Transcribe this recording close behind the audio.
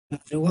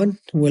Everyone,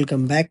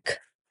 welcome back.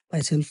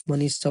 Myself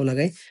Manish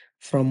Chaulagai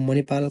from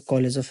Manipal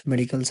College of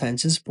Medical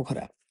Sciences,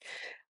 Pokhara.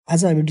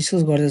 आज हामी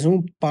discuss गर्दैछौँ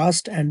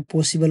past and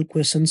possible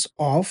questions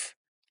of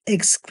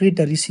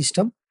excretory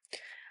system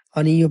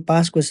अनि यो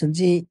past question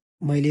चाहिँ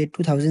मैले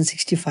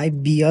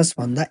 2065 BS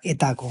भन्दा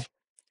यताको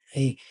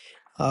है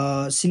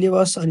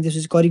सिलेबस अनि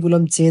त्यसपछि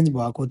करिकुलम चेन्ज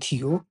भएको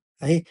थियो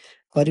है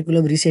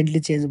करिकुलम रिसेन्टली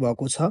चेन्ज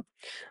भएको छ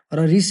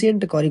र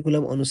रिसेन्ट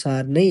करिकुलम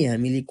अनुसार नै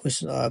हामीले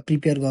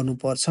प्रिपेयर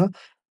गर्नुपर्छ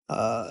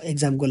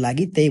एक्जामको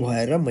लागि त्यही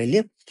भएर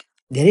मैले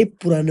धेरै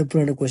पुरानो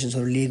पुरानो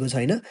क्वेसन्सहरू लिएको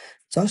छैन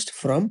जस्ट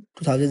फ्रम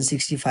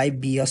 2065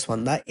 बिएस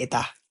भन्दा यता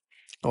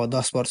अब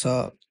 10 वर्ष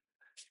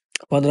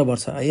 15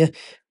 वर्ष है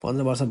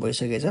 15 वर्ष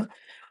भइसकेछ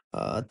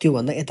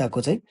त्योभन्दा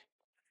यताको चाहिँ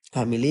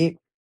हामीले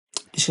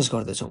डिस्कस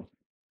गर्दैछौँ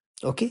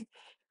okay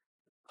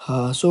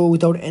so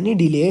without any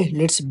delay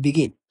let's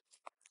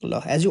begin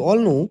ल एज यु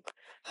अल नो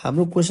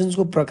हाम्रो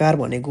क्वेसन्सको प्रकार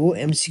भनेको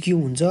एमसिक्यू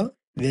हुन्छ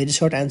भेरी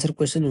सर्ट एन्सर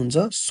क्वेसन हुन्छ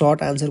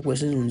सर्ट एन्सर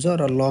क्वेसन हुन्छ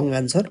र लङ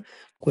एन्सर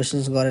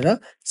क्वेसन्स गरेर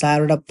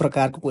चारवटा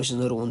प्रकारको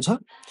क्वेसन्सहरू हुन्छ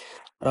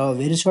र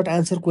भेरी सर्ट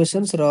एन्सर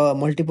क्वेसन्स र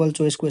मल्टिपल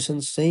चोइस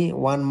क्वेसन्स चाहिँ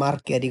 1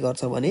 मार्क क्यारी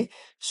गर्छ भने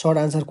सर्ट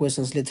एन्सर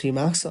क्वेसन्सले 3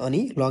 मार्क्स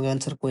अनि लङ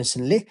एन्सर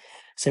क्वेसनले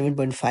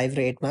 7.5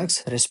 र 8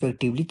 मार्क्स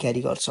रेस्पेक्टिभली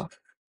क्यारी गर्छ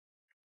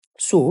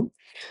so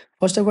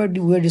first of all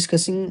we are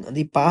discussing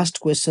the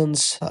past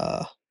questions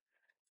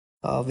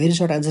very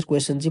short answer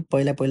question चाहिँ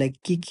पहिला पहिला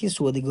के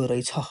सोधेको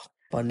रहेछ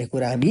भन्ने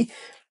कुरा हामी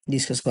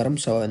डिस्कस गरौँ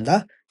सबैभन्दा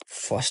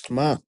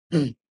फर्स्टमा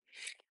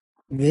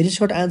भेरी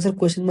सर्ट एन्सर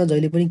क्वेसनमा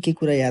जहिले पनि के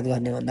कुरा याद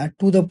गर्ने भन्दा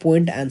टु द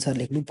पोइन्ट एन्सर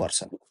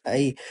लेख्नुपर्छ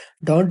है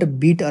डोन्ट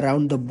बिट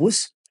अराउन्ड द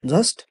बुस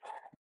जस्ट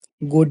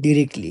गो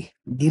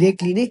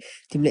डिरेक्टली नै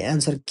तिमीले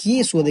एन्सर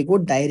के सोधेको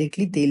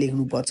डाइरेक्टली त्यही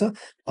लेख्नुपर्छ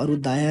अरू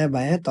दायाँ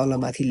बायाँ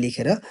तलमाथि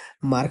लेखेर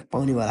मार्क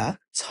पाउनेवाला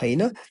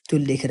छैन त्यो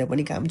लेखेर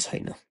पनि काम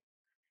छैन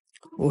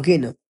ओके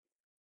न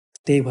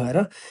त्यही भएर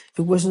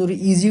यो क्वेसनहरू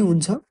इजी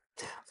हुन्छ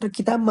र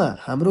किताबमा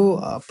हाम्रो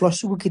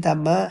प्लस टूको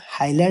किताबमा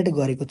हाइलाइट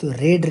गरेको त्यो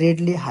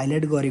रेडले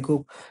हाइलाइट गरेको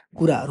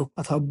कुराहरू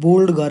अथवा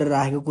बोल्ड गरेर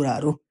राखेको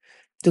कुराहरू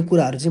त्यो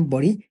कुराहरू चाहिँ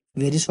बढी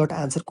भेरी सर्ट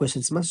एन्सर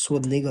क्वेसन्समा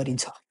सोध्ने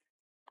गरिन्छ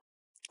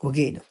हो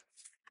कि होइन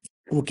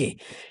ओके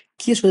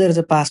के सोधेर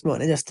चाहिँ पासमा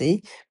भने जस्तै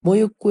म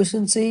यो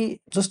क्वेसन चाहिँ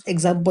जस्ट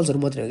एक्जाम्पल्सहरू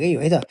मात्रै हो कि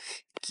है त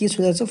के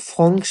सोधेर चाहिँ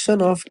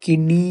फङ्सन अफ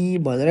किडनी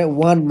भनेर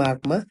 1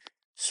 मार्कमा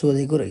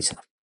सोधेको रहेछ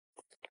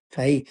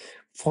है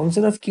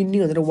फङ्सन अफ किडनी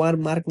भनेर 1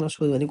 मार्कमा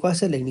सोध्यो भने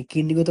कसरी लेख्ने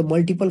किडनीको त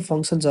मल्टिपल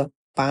फङ्सन छ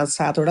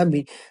 5-7 वटा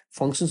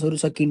फङ्सन्सहरू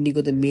छ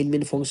किडनीको त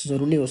मेन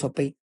फङ्सन्सहरू नै हो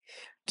सबै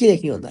के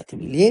लेख्ने भन्दा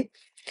तिमीले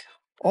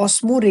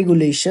अस्मो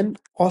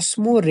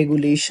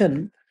रेगुलेसन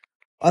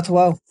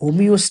अथवा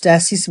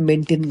होमियोस्टासिस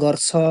मेन्टेन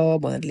गर्छ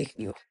भनेर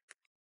लेख्ने हो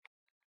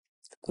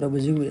कुरा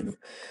बुझ्यो बुझेन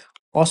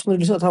अस्मो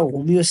रेगुलेसन अथवा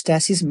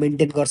होमियोस्टासिस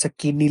मेन्टेन गर्छ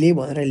किडनीले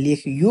भनेर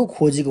लेख यो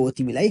खोजेको हो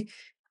तिमीलाई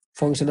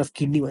फङ्सन अफ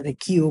किडनी भनेर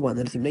के हो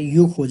भनेर तिमीलाई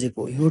यो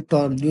खोजेको यो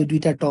टर्म यो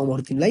दुईटा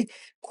टर्महरू तिमीलाई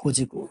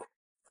खोजेको हो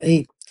है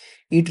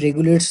it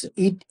regulates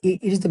it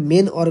is the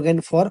main organ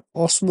for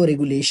अस्मो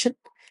regulation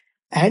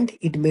and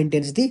it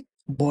maintains the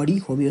body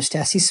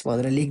homeostasis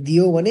भनेर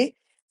लेखिदियो भने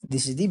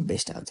this is the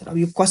best answer अब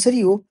यो कसरी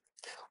हो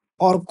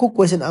अर्को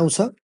क्वेसन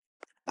आउँछ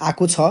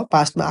आएको छ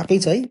पास्टमा आएकै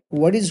छ है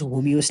वाट इज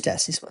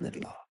होमियोस्टासिस भनेर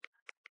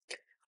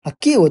ल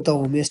के हो त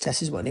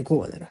होमियोस्टासिस भनेको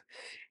भनेर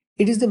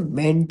it is the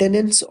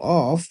maintenance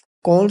of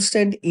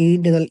constant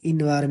internal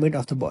environment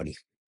of the body.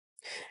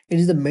 It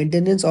is the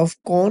maintenance of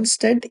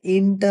constant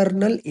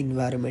internal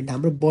environment.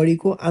 हाम्रो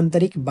बडीको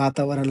आन्तरिक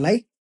वातावरणलाई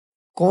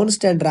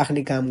कन्स्ट्यान्ट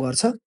राख्ने काम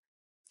गर्छ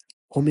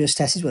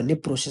होमियोस्टासिस भन्ने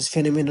प्रोसेस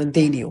फेनोमेनन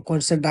त्यही नै हो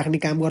कन्स्ट्यान्ट राख्ने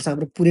काम गर्छ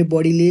हाम्रो पुरै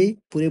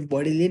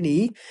बडीले नै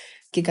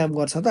के काम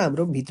गर्छ त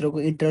हाम्रो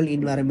भित्रको इन्टरनल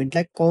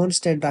इन्भाइरोमेन्टलाई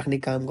कन्स्ट्यान्ट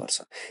राख्ने काम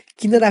गर्छ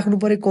किन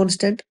राख्नु पर्यो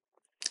कन्स्ट्यान्ट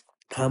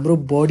हाम्रो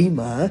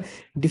बडीमा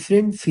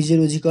डिफ्रेन्ट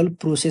फिजियोलोजिकल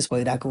प्रोसेस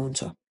भइरहेको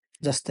हुन्छ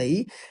जस्तै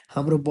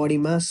हाम्रो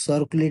बडीमा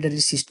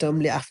सर्कुलेटरी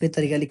सिस्टमले आफ्नै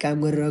तरिकाले काम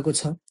गरिरहेको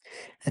छ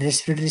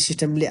रेस्पिरेटरी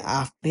सिस्टमले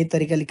आफ्नै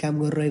तरिकाले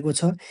काम गरिरहेको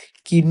छ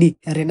किडनी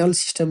रेनल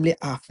सिस्टमले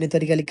आफ्नै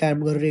तरिकाले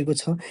काम गरिरहेको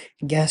छ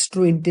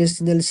ग्यास्ट्रो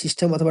इन्टेस्टिनल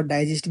सिस्टम अथवा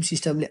डाइजेस्टिभ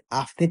सिस्टमले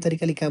आफ्नै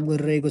तरिकाले काम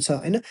गरिरहेको छ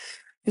हैन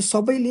यो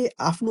सबैले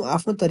आफ्नो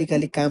आफ्नो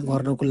तरिकाले काम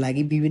गर्नको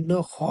लागि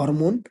विभिन्न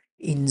हर्मोन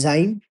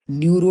इन्जाइम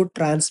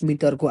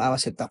न्युरोट्रान्समिटरको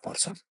आवश्यकता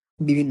पर्छ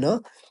विभिन्न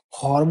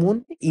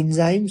हर्मोन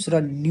इन्जाइम्स र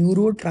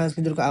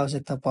न्युरोट्रान्समिटरको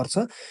आवश्यकता पर्छ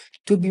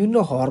त्यो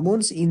विभिन्न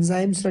हर्मोन्स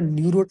इन्जाइम्स र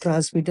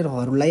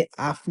न्युरोट्रान्समिटरहरूलाई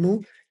आफ्नो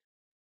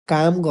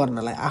काम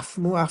गर्नलाई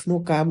आफ्नो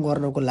काम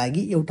गर्नको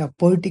लागि एउटा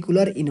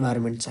पर्टिकुलर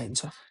इन्भाइरोमेन्ट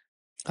चाहिन्छ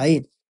है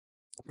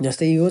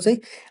जस्तै यो चाहिँ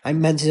हामी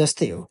मान्छे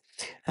जस्तै हो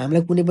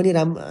हामीलाई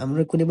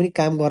हाम्रो कुनै पनि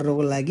काम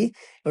गर्नको लागि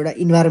एउटा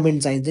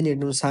इन्भाइरोमेन्ट चाहिन्छ नि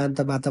एकदम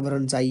शान्त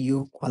वातावरण चाहियो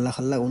हल्ला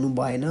खल्ला हुनु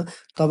भएन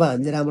तब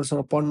हामीले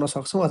राम्रोसँग पढ्न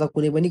सक्छौँ अथवा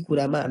कुनै पनि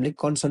कुरामा हामीले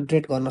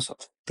कन्सन्ट्रेट गर्न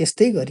सक्छौँ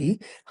त्यस्तै गरी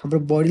हाम्रो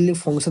बडीले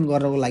फङ्सन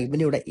गर्नको लागि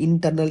पनि एउटा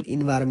इन्टरनल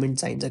इन्भाइरोमेन्ट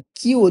चाहिन्छ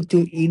के हो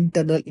त्यो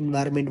इन्टरनल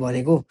इन्भाइरोमेन्ट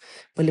भनेको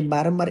मैले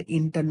बारम्बार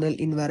इन्टरनल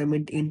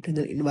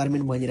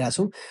इन्भाइरोमेन्ट भनिरहेको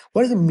छु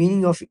what is the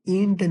meaning of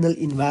internal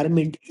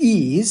environment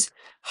is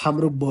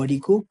हाम्रो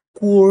बडीको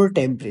कोर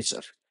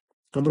टेम्परेचर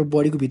हाम्रो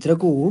बडीको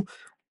भित्रको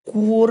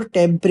कोर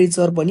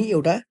टेम्परेचर पनि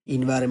एउटा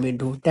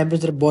इन्भाइरोमेन्ट हो।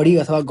 टेम्परेचर बढी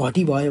अथवा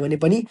घटी भयो भने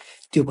पनि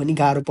त्यो पनि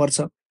गाह्रो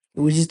पर्छ।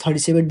 विच इज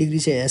 37 डिग्री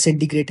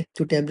सेन्टिग्रेड,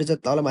 त्यो टेम्परेचर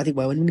तलमाथि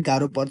भयो भने पनि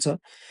गाह्रो पर्छ।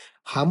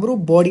 हाम्रो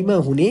बडीमा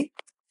हुने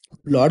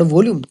blood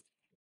volume,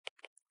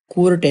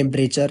 core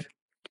temperature,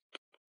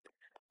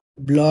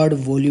 blood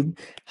volume,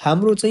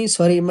 हाम्रो चाहिँ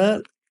शरीरमा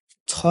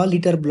 6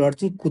 लिटर ब्लड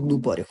चाहिँ कुद्नु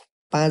पर्यो।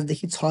 5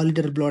 देखि 6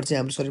 लिटर ब्लड चाहिँ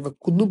हाम्रो शरीरमा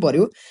कुद्नु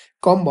पर्यो।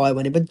 कम भयो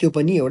भने पनि त्यो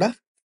पनि एउटा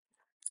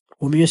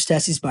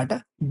होमियोस्टासिसबाट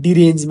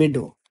डिरेन्जमेन्ट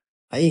हो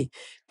है।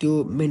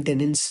 त्यो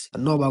मेन्टेनेन्स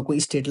नभएको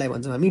स्टेटलाई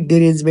भन्छौँ हामी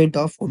डिरेन्जमेन्ट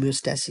अफ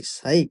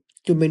होमियोस्टासिस है।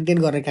 त्यो मेन्टेन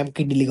गर्ने काम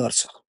किडनीले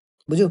गर्छ,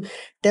 बुझ्यौ।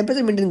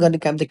 टेम्परेचर मेन्टेन गर्ने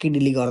काम त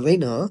किडनीले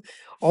गर्दैन।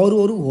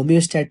 अरू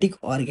होमियोस्ट्याटिक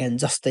अर्ग्यान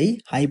जस्तै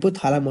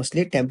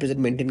हाइपोथालामसले टेम्परेचर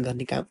मेन्टेन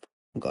गर्ने काम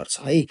गर्छ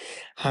है।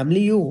 हामीले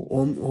यो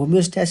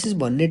होमियोस्टासिस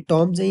भन्ने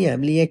टर्म चाहिँ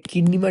हामीले यहाँ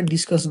किडनीमा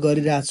डिस्कस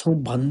गरिरहेछौँ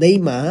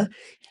भन्दैमा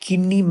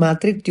किडनी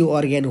मात्रै त्यो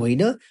अर्ग्यान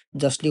होइन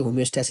जसले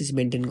होमियोस्टासिस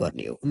मेन्टेन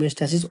गर्ने हो।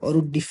 होमियोस्टासिस अरू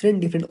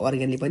डिफ्रेन्ट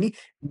अर्ग्यानले पनि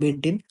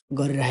मेन्टेन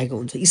गरिरहेको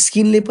हुन्छ।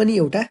 स्किनले पनि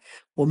एउटा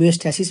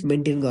होमियोस्टासिस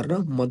मेन्टेन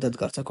गर्न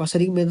मद्दत गर्छ।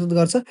 कसरी मद्दत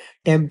गर्छ?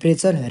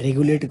 टेम्परेचर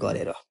रेगुलेट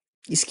गरेर।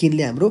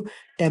 स्किनले हाम्रो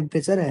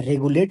टेम्परेचर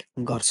रेगुलेट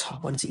गर्छ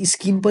भनेपछि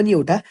स्किन पनि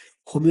एउटा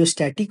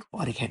होमियोस्ट्याटिक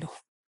अर्ग्यान हो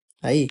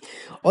है।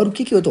 अरू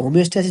के हो त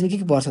होमियोस्टासिसमा के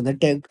पर्छ भन्दा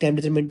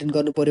टेम्परेचर मेन्टेन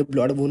गर्नु पर्यो,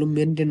 ब्लड भोल्युम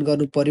मेन्टेन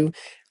गर्नु पर्यो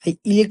है।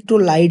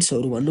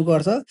 इलेक्ट्रोलाइट्सहरू भन्नुको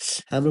अर्थ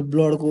हाम्रो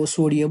ब्लडको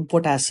सोडियम,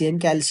 पोटासियम,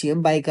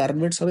 क्याल्सियम,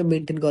 बाइकार्बोनेट सबै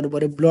मेन्टेन गर्नु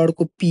पर्यो।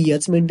 ब्लडको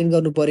पिएच मेन्टेन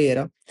गर्नु पर्यो।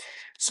 हेर,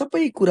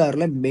 सबै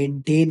कुराहरूलाई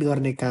मेन्टेन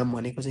गर्ने काम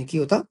भनेको चाहिँ के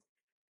हो त?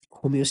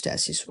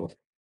 होमियोस्टासिस हो।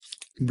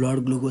 Blood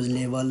glucose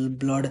level,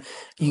 blood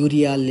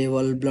urea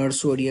level, blood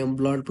sodium,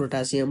 blood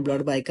potassium,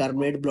 blood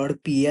bicarbonate, blood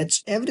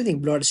pH, everything,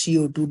 blood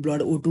CO2,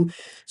 blood O2,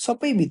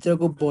 सबै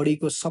भित्रको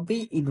बडीको सबै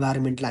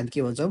इन्भाइरोमेन्टलाई हामी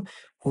के भन्छौँ?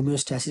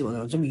 होमियोस्टासिस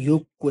भनेर भन्छौँ। यो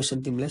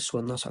क्वेसन तिमीलाई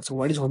सोध्न सक्छ।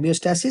 What is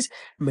homeostasis?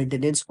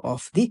 Maintenance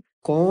of the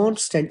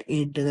constant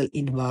internal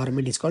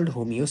environment is called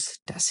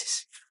homeostasis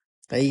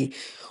है।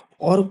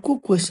 अर्को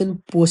क्वेसन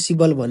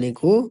पोसिबल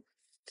भनेको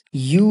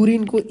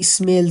युरिनको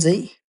स्मेल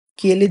चाहिँ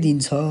केले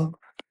दिन्छ?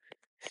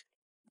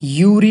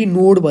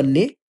 युरिनोड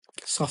भन्ने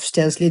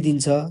सब्स्ट्यान्सले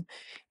दिन्छ।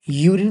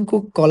 युरिनको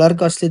कलर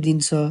कसले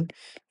दिन्छ?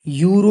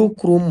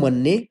 युरोक्रोम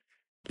भन्ने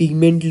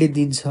पिगमेन्टले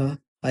दिन्छ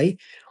है।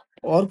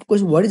 अर्को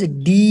क्वेसन, वाट इज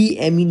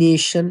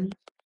डिएमिनेसन?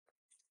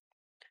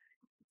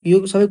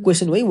 यो सबै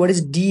क्वेसन है। वाट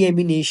इज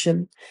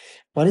डिएमिनेसन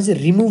भनेपछि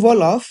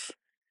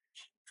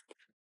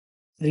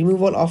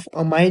removal of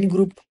amine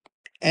group,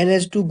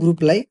 NH2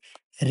 ग्रुपलाई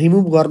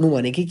remove गर्नु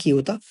भनेकै के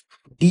हो त?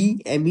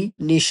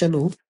 डिएमिनेसन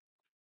हो।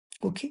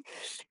 ओके,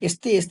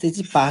 यस्तै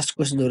चाहिँ पास्ट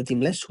क्वेसनहरू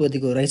तिमीलाई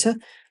सोधेको रहेछ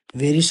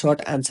भेरी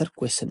सर्ट आन्सर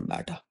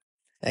क्वेसनबाट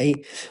है।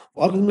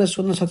 अर्को तिमीलाई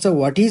सोध्न सक्छ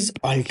वाट इज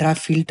अल्ट्रा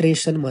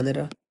फिल्ट्रेसन भनेर,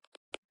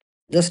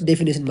 जस्ट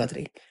डेफिनेसन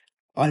मात्रै।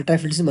 अल्ट्रा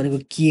फिल्ट्रेसन भनेको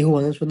के हो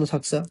भनेर सोध्न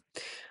सक्छ।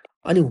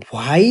 अनि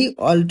why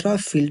ultra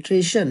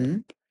filtration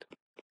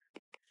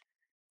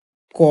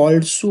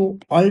called so?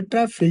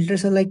 Ultra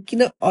फिल्ट्रेसनलाई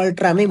किन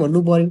अल्ट्रा नै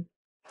भन्नु पर्यो?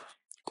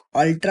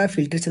 अल्ट्रा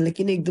फिल्ट्रेसनलाई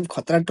किन एकदम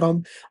खतरा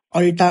टर्म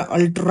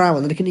अल्ट्रा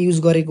भनेर किन युज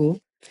गरेको हो?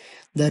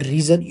 द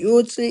रिजन,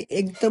 यो चाहिँ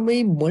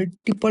एकदमै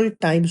मल्टिपल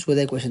टाइम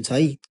सोधेको क्वेसन छ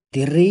है।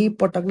 धेरै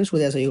पटक नै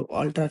सोधेको छ यो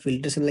अल्ट्रा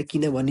फिल्ट्रेसनलाई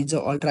किन भनिन्छ,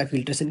 अल्ट्रा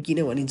फिल्ट्रेसन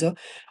किन भनिन्छ,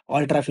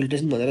 अल्ट्रा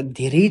फिल्ट्रेसन भनेर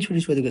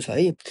धेरैचोटि सोधेको छ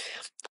है।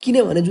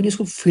 किनभने जुन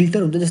यसको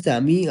फिल्टर हुन्छ, जस्तै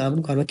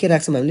हाम्रो घरमा के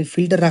राख्छौँ? हामीले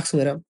फिल्टर राख्छौँ।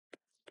 हेर,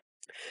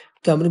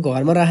 त्यो हाम्रो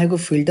घरमा राखेको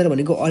फिल्टर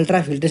भनेको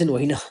अल्ट्रा फिल्ट्रेसन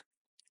होइन।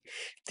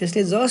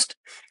 त्यसले जस्ट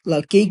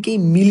केही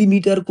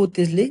मिलिमिटरको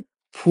त्यसले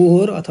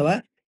फोहोर अथवा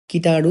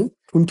कीटाणु,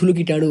 ठुल्ठुलो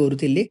कीटाणुहरू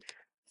त्यसले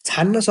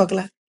छान्न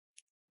सक्ला।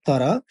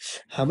 तर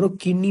हाम्रो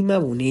किडनीमा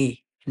हुने,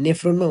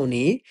 नेफ्रोनमा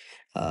हुने,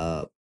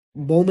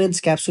 बोमेन्स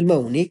क्याप्सुलमा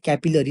हुने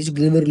क्यापिलरिज,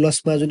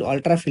 ग्लोमेरुलसमा जुन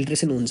अल्ट्रा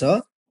फिल्ट्रेसन हुन्छ,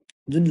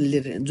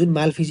 जुन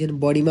मालफिजियन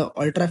बडीमा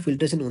अल्ट्रा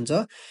फिल्ट्रेसन हुन्छ,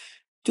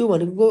 त्यो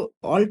भनेको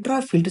अल्ट्रा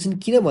फिल्ट्रेसन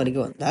किन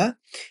भनेको भन्दा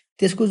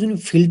त्यसको जुन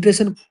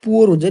फिल्ट्रेसन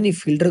पोर हुन्छ नि,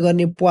 फिल्टर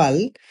गर्ने पाल,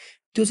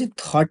 त्यो चाहिँ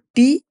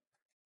 30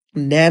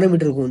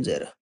 न्यानोमिटरको हुन्छ।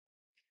 हेर,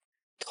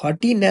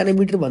 30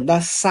 न्यानोमिटर भन्दा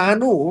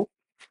सानो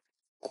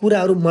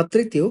कुराहरू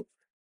मात्रै त्यो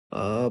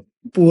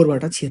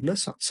पोरबाट छिर्न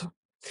सक्छ।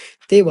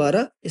 त्यही भएर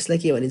यसलाई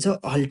के भनिन्छ?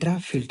 अल्ट्रा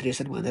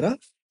फिल्ट्रेसन भनेर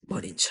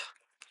भनिन्छ।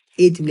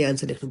 तिमीले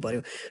आन्सर लेख्नु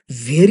पर्यो।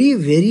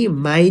 Very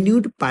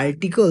minute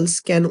particles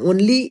can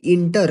only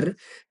enter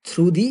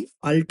through the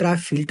ultra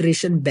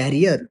filtration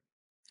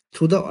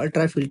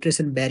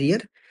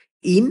barrier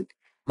in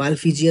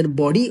Malpighian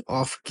body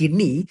of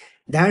kidney.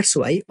 That's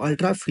why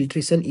ultra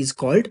filtration is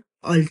called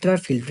ultra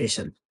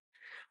filtration.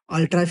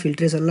 Ultra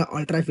फिल्ट्रेसनलाई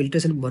ultra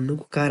filtration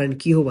भन्नुको कारण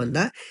के हो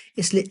भन्दा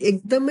यसले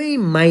एकदमै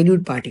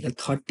माइन्युट पार्टिकल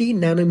 30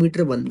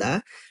 न्यानोमिटर भन्दा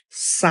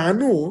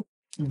सानो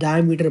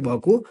डायमिटर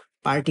भएको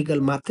पार्टिकल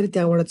मात्रै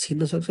त्यहाँबाट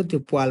छिर्न सक्छ, त्यो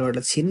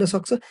पालबाट छिर्न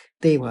सक्छ।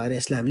 त्यही भएर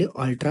यसलाई हामीले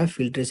अल्ट्रा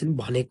फिल्ट्रेसन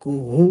भनेको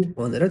हो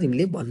भनेर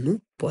तिमीले भन्नु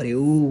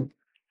पर्यो।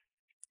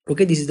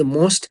 Okay, this is the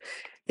most,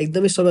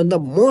 एकदमै सबैभन्दा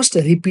मोस्ट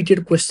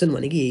रिपिटेड क्वेसन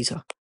भनेको यही छ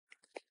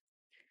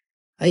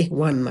है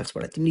 1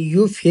 मार्क्सबाट। तिमीले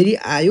यो फेरि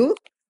आयो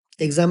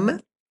एक्जाममा,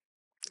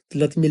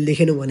 ल तिमीले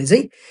लेखेनौ भने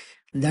चाहिँ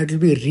that will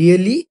be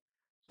really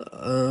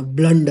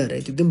blunder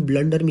है, त्यो एकदम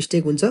ब्लन्डर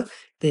मिस्टेक हुन्छ।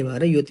 त्यही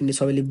भएर यो तिमीले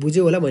सबैले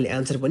बुझ्यौ होला, मैले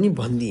आन्सर पनि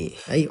भनिदिएँ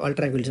है।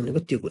 अल्ट्रा फिल्ट्रेसन भनेको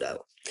त्यो कुरा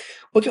हो।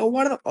 Okay,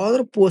 what are the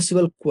other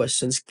possible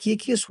questions?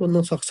 के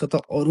सोध्न सक्छ त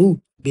अरू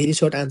भेरी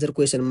सर्ट आन्सर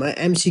क्वेसनमा,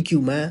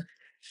 एमसिक्यूमा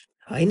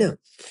होइन?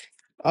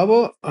 अब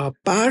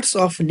पार्ट्स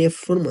अफ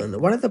नेफ्रोन भनेर,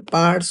 what are the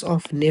parts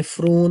of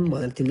nephron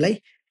भनेर तिमीलाई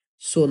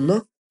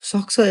सोध्न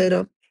सक्छ हेर।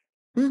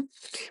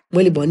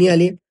 मैले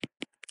भनिहालेँ,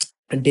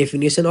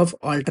 डेफिनेसन अफ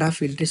अल्ट्रा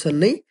फिल्ट्रेसन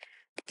नै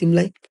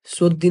तिमीलाई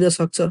सोधिदिन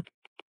सक्छ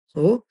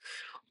हो।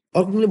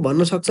 अर्को तिमीले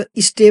भन्न सक्छ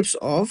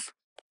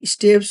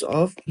स्टेप्स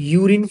अफ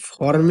युरिन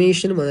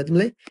फर्मेसन भनेर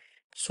तिमीलाई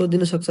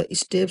सोधिदिन सक्छ।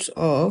 स्टेप्स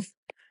अफ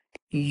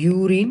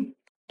युरिन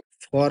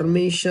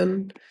फर्मेसन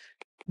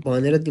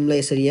भनेर तिमीलाई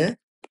यसरी यहाँ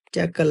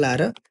ट्याक्क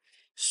लाएर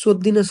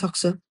सोधिदिन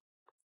सक्छ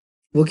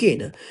हो कि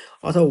होइन?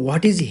 अथवा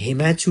वाट इज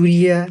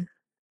हेमाचुरिया,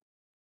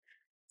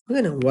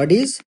 होइन? वाट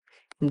इज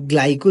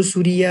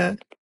ग्लाइकोसुरिया,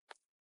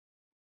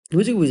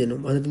 बुझ्यो बुझेन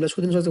भनेर तिमीलाई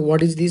सोधिन सक्छ।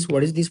 वाट इज दिस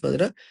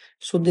भनेर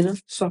सोधिदिन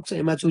सक्छ।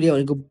 हेमाचुरिया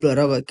भनेको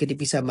रगत, के अरे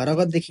पिसाबमा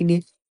रगत देखिने,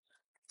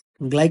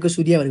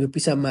 ग्लाइकोसुरिया भनेको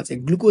पिसाबमा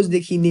चाहिँ ग्लुकोज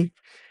देखिने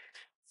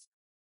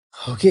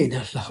हो कि होइन?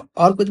 ल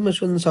अर्को तिमीलाई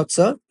सोध्न सक्छ,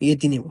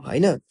 यति नै हो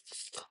होइन?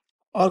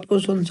 अर्को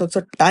सोध्न सक्छ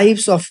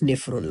टाइप्स अफ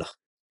नेफ्रोन। ल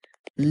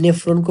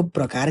नेफ्रोनको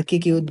प्रकार के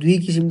हो? दुई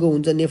किसिमको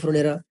हुन्छ नेफ्रोन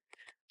हेर,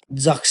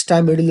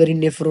 जक्स्टा मेडुलरी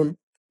नेफ्रोन,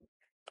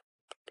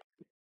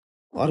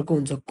 अर्को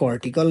हुन्छ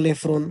कर्टिकल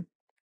नेफ्रोन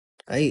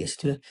है।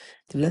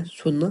 तिमीलाई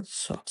सोध्न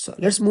सक्छ।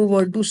 Let's move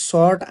on to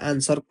short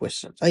answer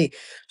question है।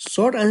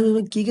 सर्ट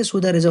आन्सरमा के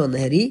सोधा रहेछ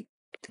भन्दाखेरि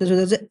तिमीले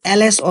सोधा चाहिँ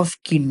एलएस अफ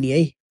किडनी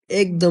है।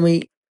 एकदमै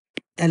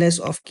एलएस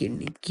अफ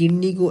किडनी,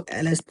 किडनीको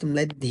एलएस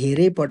तिमीलाई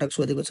धेरै पटक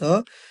सोधेको छ।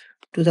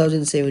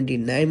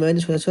 2079 मा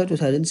पनि सोधेको छ,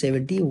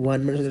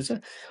 2071 मा सोधेको छ,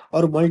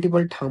 अरू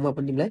मल्टिपल ठाउँमा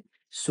पनि तिमीलाई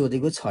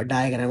सोधेको छ।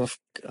 डायग्राम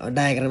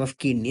अफ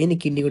किडनी होइन,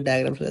 किडनीको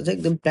डायग्राम सोधेको छ,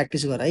 एकदम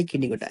प्र्याक्टिस गर है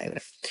किडनीको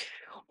डायग्राम।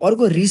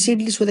 अर्को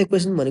रिसेन्टली सोधेको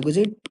क्वेसन भनेको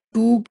चाहिँ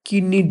टु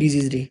किडनी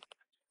डिजिज रे,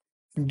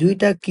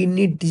 दुईटा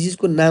किडनी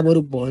डिजिजको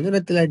नामहरू भनेर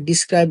त्यसलाई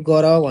डिस्क्राइब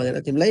गर भनेर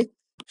तिमीलाई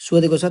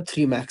सोधेको छ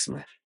 3 मार्क्समा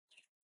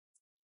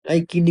है।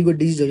 किडनीको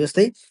डिजिजहरू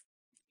जस्तै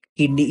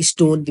किडनी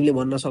स्टोन तिमीले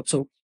भन्न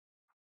सक्छौ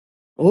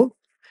हो।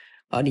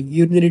 अनि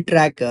युरिनरी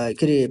ट्र्याक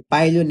के अरे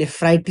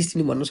पाइलोनेफ्राइटिस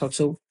तिमीले भन्न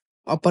सक्छौ।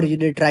 Upper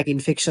urinary track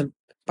infection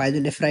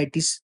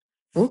pyelonephritis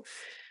हो।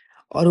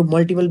 अरू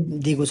मल्टिपल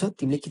दिएको छ,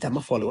 तिमीले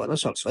किताबमा फलो गर्न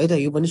सक्छौ है त।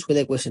 यो पनि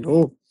सोधेको क्वेसन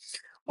हो।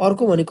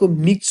 अर्को भनेको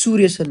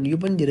मिक्चुरेसन, यो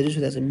पनि धेरै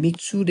सोधेको छ।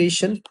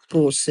 मिक्चुरेसन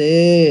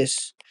प्रोसेस,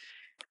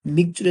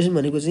 मिक्चुरेसन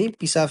भनेको चाहिँ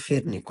पिसाब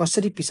फेर्ने,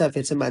 कसरी पिसाब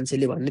फेर्छ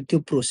मान्छेले भन्ने त्यो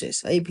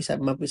प्रोसेस है।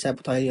 पिसाबमा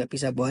थैलीमा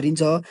पिसाब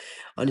भरिन्छ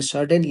अनि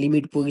सर्टेन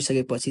लिमिट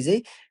पुगिसकेपछि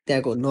चाहिँ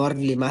त्यहाँको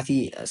नर्भले माथि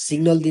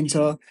सिग्नल दिन्छ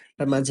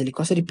र मान्छेले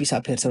कसरी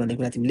पिसाब फेर्छ भन्ने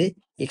कुरा तिमीले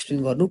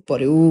एक्सप्लेन गर्नु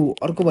पर्यो।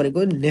 अर्को भनेको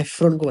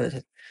नेफ्रोनको भनेको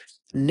छ,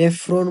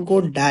 नेफ्रोनको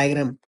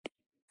डायग्राम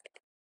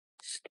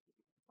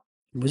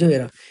बुझ्यौ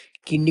हेर,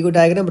 किडनीको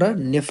डायग्राम र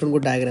नेफ्रोनको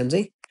डायग्राम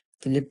चाहिँ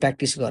तिमीले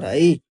प्र्याक्टिस गर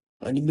है।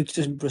 अनि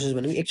मिक्चुरेसन प्रोसेस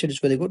भनेको एकचोटि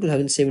सोधेको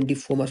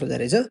 2074 मा सोधा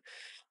रहेछ,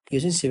 यो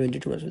चाहिँ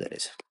 72 मा सोधा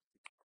रहेछ।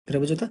 हेर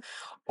बुझ्यौ त।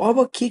 अब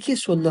के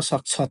सोध्न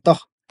सक्छ त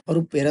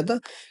अरू हेर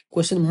त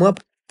क्वेसन। म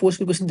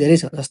पोस्टको क्वेसन धेरै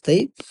छ, जस्तै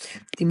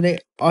तिमीलाई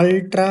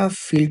अल्ट्रा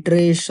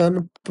फिल्ट्रेसन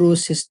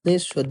प्रोसेस नै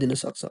सोधिदिन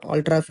सक्छ।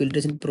 अल्ट्रा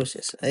फिल्ट्रेसन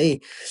प्रोसेस है,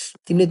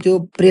 तिमीले त्यो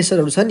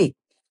प्रेसरहरू छ नि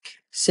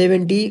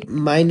 70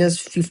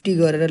 - 50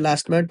 गरेर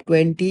लास्टमा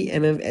 20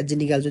 mmHg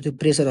निकाल्छ त्यो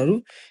प्रेसरहरू,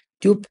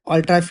 त्यो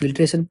अल्ट्रा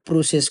फिल्ट्रेसन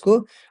प्रोसेसको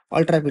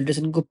अल्ट्रा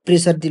फिल्ट्रेसनको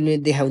प्रेसर तिमीले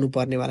देखाउनु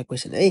पर्नेवाला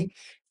क्वेसन है।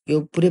 यो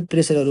पुरै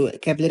प्रेसरहरू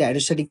क्यापिलरी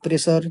हाइड्रोस्ट्याटिक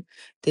प्रेसर,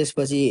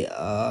 त्यसपछि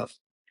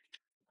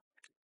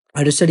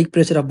हाइड्रोस्ट्याटिक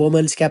प्रेसर अफ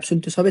बोमेन्स क्याप्सुल,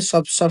 त्यो सबै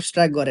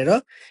सब्सट्र्याक्ट गरेर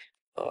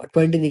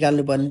 20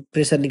 निकाल्नु पर्ने,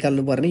 प्रेसर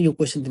निकाल्नु पर्ने, यो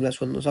क्वेसन तिमीलाई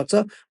सोध्न सक्छ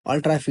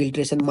अल्ट्रा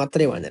फिल्ट्रेसन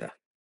मात्रै भनेर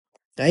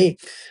है।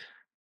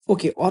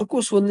 ओके,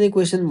 अर्को सोध्ने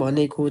क्वेसन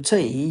भनेको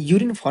चाहिँ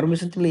युरिन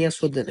फर्मेसन तिमीले यहाँ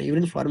सोध्दैन।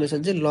 युरिन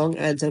फर्मेसन चाहिँ लङ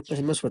एन्सर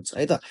क्वेसनमा सोध्छ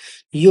है त।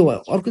 यो भयो।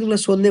 अर्को तिमीलाई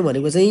सोध्ने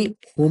भनेको चाहिँ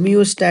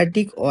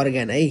होमियोस्ट्याटिक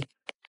अर्गान है।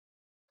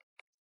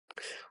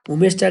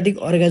 होमियोस्ट्याटिक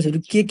अर्गान्सहरू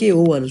के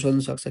हो भनेर सोध्न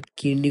सक्छ।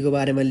 किडनीको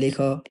बारेमा लेख,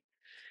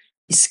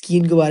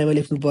 स्किनको बारेमा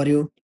लेख्नु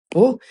पर्यो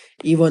हो।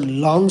 इभन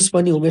लङ्स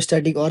पनि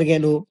होमियोस्ट्याटिक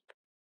अर्गान हो,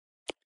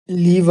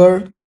 लिभर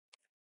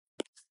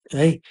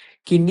है।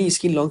 किडनी,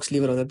 स्किन, लङ्स,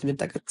 लिभर भनेर तिमीले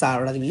टक्क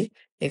 4वटा तिमीले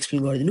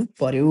एक्सप्लेन गरिदिनु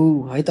पर्यो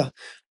है त।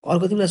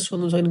 अर्को तिमीलाई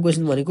सोध्न सक्ने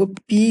क्वेसन भनेको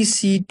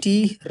पिसिटी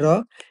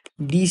र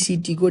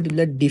डिसिटीको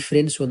तिमीलाई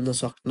डिफरेन्स सोध्न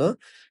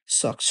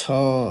सक्छ।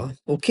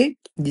 Okay,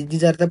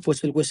 these are the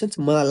possible questions.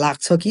 मलाई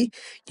लाग्छ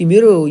कि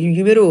मेरो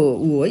यो मेरो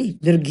ऊ हो है,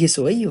 मेरो गेस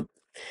हो है यो।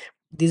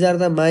 These are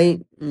the my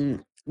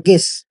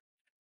guess,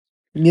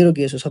 मेरो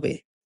गेस हो सबै,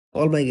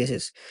 अल माई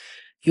गेसेस।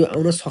 यो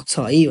आउन सक्छ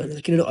है भनेर,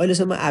 किनभने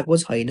अहिलेसम्म आएको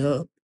छैन,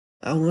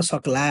 आउन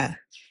सक्ला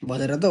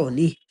भनेर त हो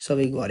नि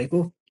सबै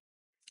गरेको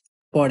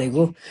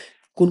पढेको।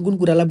 कुन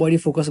कुरालाई बढी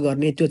फोकस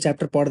गर्ने त्यो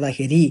च्याप्टर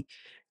पढ्दाखेरि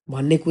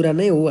भन्ने कुरा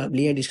नै हो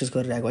हामीले यहाँ डिस्कस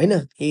गरिरहेको होइन।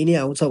 यही नै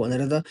आउँछ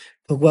भनेर त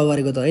ठोकुवा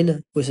गरेको त होइन,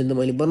 क्वेसन त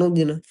मैले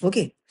बनाउँदिनँ।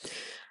 Okay,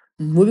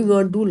 moving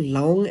on to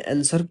long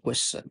answer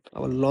question.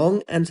 अब लङ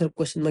एन्सर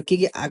क्वेसनमा के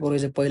आएको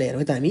रहेछ पहिला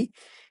हेरौँ त हामी।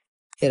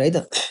 हेर है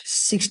त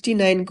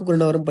 69 को कुरा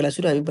नगरौँ पहिला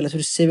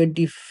सुरु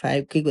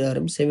 75 कै कुरा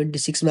गरौँ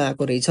 76 मा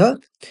आएको रहेछ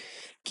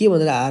के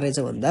भनेर आएको रहेछ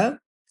भन्दा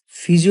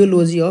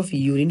फिजियोलोजी अफ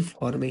युरिन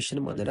फर्मेसन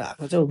भनेर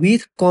आएको छ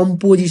विथ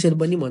कम्पोजिसन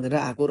पनि भनेर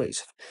आएको रहेछ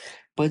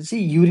भनेपछि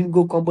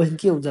युरिनको कम्पोजिसन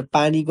के हुन्छ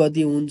पानी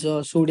कति हुन्छ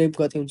सोडियम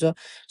कति हुन्छ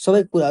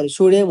सबै कुराहरू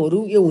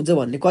सोडियमहरू यो हुन्छ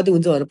भन्ने कति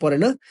हुन्छ भनेर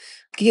परेन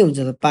के हुन्छ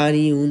त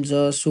पानी हुन्छ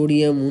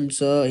सोडियम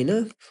हुन्छ होइन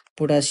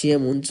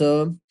पोटासियम हुन्छ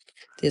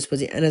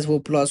त्यसपछि NH4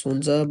 प्लस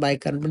हुन्छ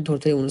बाइकार्बन पनि थोरै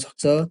थोरै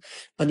हुनसक्छ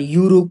अनि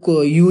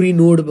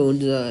युरिनोड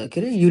हुन्छ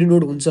के अरे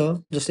युरिनोड हुन्छ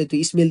जसले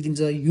त्यो स्मेल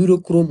दिन्छ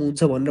युरोक्रोम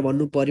हुन्छ भनेर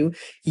भन्नु पर्यो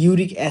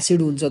युरिक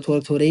एसिड हुन्छ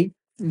थोरै थोरै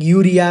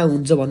युरिया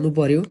हुन्छ भन्नु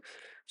पर्यो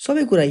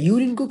सबै कुरा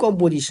युरिनको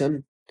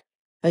कम्पोजिसन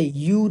है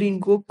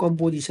युरिनको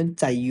कम्पोजिसन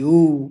चाहियो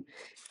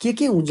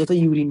के हुन्छ त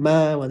युरिनमा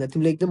भन्दा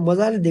तिमीले एकदम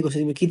मजाले दिएको छ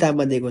तिम्रो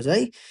किताबमा दिएको छ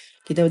है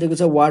किताबमा दिएको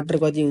छ वाटर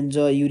कति हुन्छ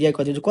युरिया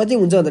कति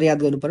हुन्छ भनेर याद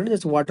गर्नु पर्यो नि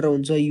जस्तो वाटर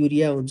हुन्छ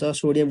युरिया हुन्छ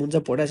सोडियम हुन्छ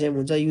पोटासियम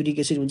हुन्छ युरिक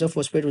एसिड हुन्छ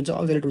फोस्फेट हुन्छ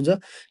अक्सालेट हुन्छ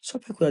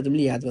सबै कुरा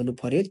तिमीले याद गर्नु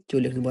पर्यो त्यो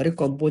लेख्नु पर्यो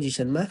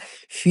कम्पोजिसनमा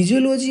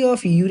फिजियोलोजी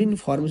अफ युरिन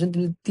फर्मेसन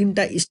तिमीले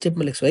 3टा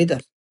स्टेपमा लेख्छौ है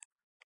त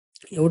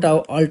एउटा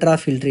हो अल्ट्रा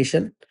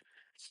फिल्ट्रेसन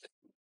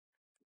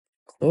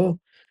हो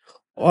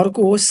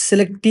अर्को हो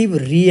सेलेक्टिभ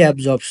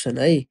रिएब्जर्प्सन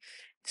है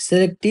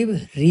सेलेक्टिभ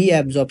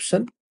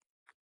रिएब्जर्प्सन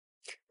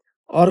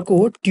अर्को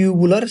हो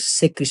ट्युबुलर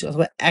सेक्रिसन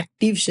अथवा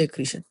एक्टिभ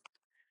सेक्रिसन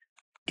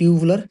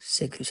ट्युबुलर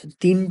सेक्रिसन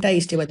 3टा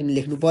स्टेपमा तिमीले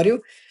लेख्नु पर्यो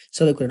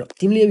सबै कुरा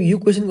तिमीले यो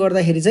क्वेसन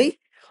गर्दाखेरि चाहिँ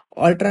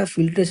अल्ट्रा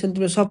फिल्ट्रेसन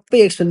तिमीले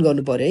सबै एक्सप्लेन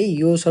गर्नु पर्यो है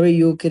यो सबै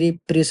यो के अरे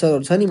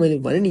प्रेसरहरू छ नि मैले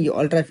भने नि यो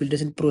अल्ट्रा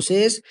फिल्ट्रेसन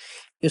प्रोसेस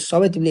यो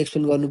सबै तिमीले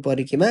एक्सप्लेन गर्नु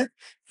पर्यो केमा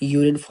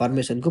युरिन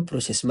फर्मेसनको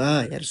प्रोसेसमा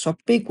यार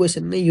सबै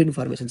क्वेसन नै युरिन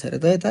फर्मेसन छ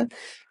र त यता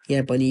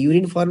यहाँ पनि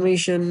युरिन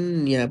फर्मेसन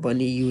यहाँ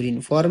पनि युरिन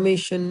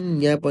फर्मेसन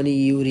यहाँ पनि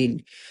urine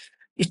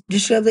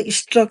describe the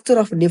structure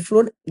of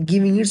nephron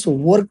giving it's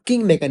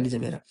working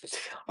mechanism हेर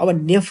अब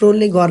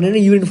नेफ्रोनले गर्ने नै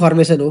युरिन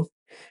फर्मेसन हो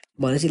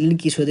भनेपछि यसले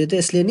के सोध्यो त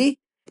यसले नि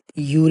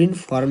युरिन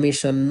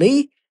फर्मेसन नै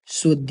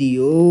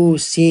सोधियो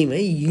सेम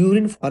है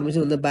युरिन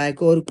फर्मेसन भन्दा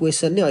बाहेकको अरू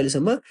क्वेसन नै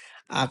अहिलेसम्म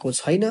आएको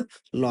छैन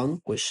long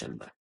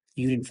क्वेसनमा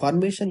urine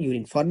formation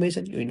urine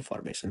formation urine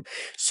formation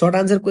short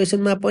answer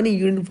क्वेसनमा पनि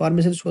युरिन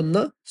फर्मेसन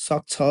सोध्न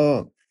सक्छ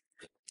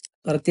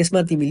तर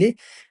त्यसमा तिमीले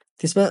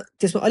त्यसमा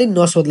त्यसमा अलिक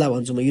नसोध्ला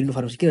भन्छु म युरिन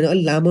फर्मेसन किनभने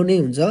अलिक लामो नै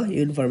हुन्छ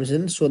युरिन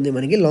फर्मेसन सोध्ने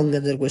भनेकै लङ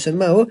आन्सर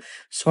क्वेसनमा हो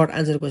सर्ट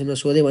आन्सर क्वेसनमा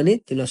सोध्यो भने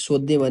तिमीलाई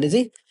सोध्यो भने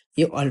चाहिँ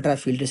यो अल्ट्रा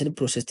फिल्ट्रेसन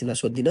प्रोसेस तिमीलाई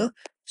सोधिन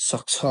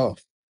सक्छ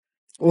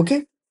ओके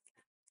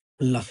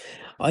ल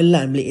अहिले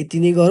हामीले यति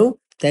नै गरौँ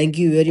thank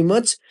you very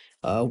much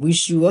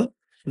wish you a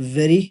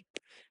very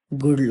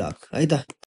good lock है त